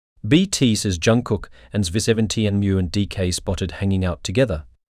BTS Jungkook and SV17 and Mingyu and DK spotted hanging out together.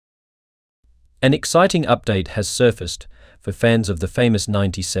 An exciting update has surfaced for fans of the famous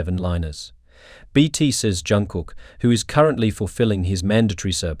 97-liners. BTS's Jungkook, who is currently fulfilling his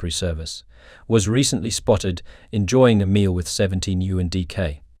mandatory service, was recently spotted enjoying a meal with 17 Mingyu and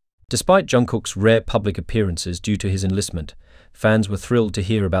DK. Despite Jungkook's rare public appearances due to his enlistment, fans were thrilled to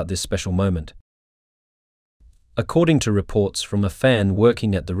hear about this special moment. According to reports from a fan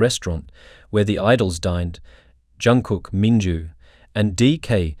working at the restaurant where the idols dined, Jungkook, Mingyu, and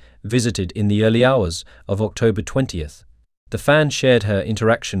DK visited in the early hours of October 20th. The fan shared her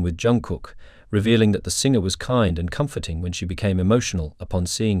interaction with Jungkook, revealing that the singer was kind and comforting when she became emotional upon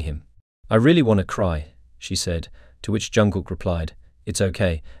seeing him. "I really want to cry," she said, to which Jungkook replied, "It's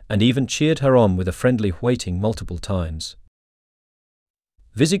okay," and even cheered her on with a friendly waiting multiple times.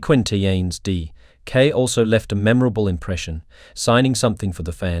 Visiquintianes DK also left a memorable impression, signing something for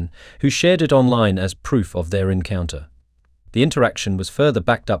the fan, who shared it online as proof of their encounter. The interaction was further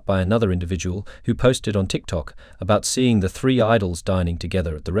backed up by another individual who posted on TikTok about seeing the three idols dining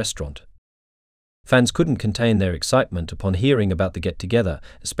together at the restaurant. Fans couldn't contain their excitement upon hearing about the get-together,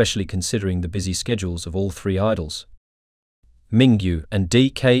 especially considering the busy schedules of all three idols. Mingyu and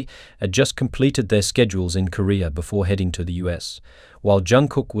DK had just completed their schedules in Korea before heading to the US, while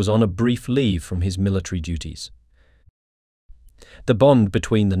Jungkook was on a brief leave from his military duties. The bond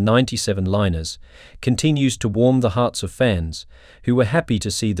between the 97-liners continues to warm the hearts of fans, who were happy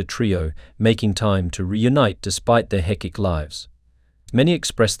to see the trio making time to reunite despite their hectic lives. Many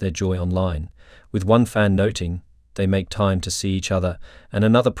expressed their joy online, with one fan noting they make time to see each other and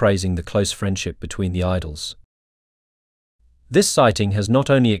another praising the close friendship between the idols. This sighting has not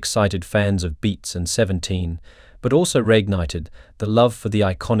only excited fans of BTS and 17, but also reignited the love for the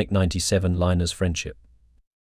iconic 97-liners friendship.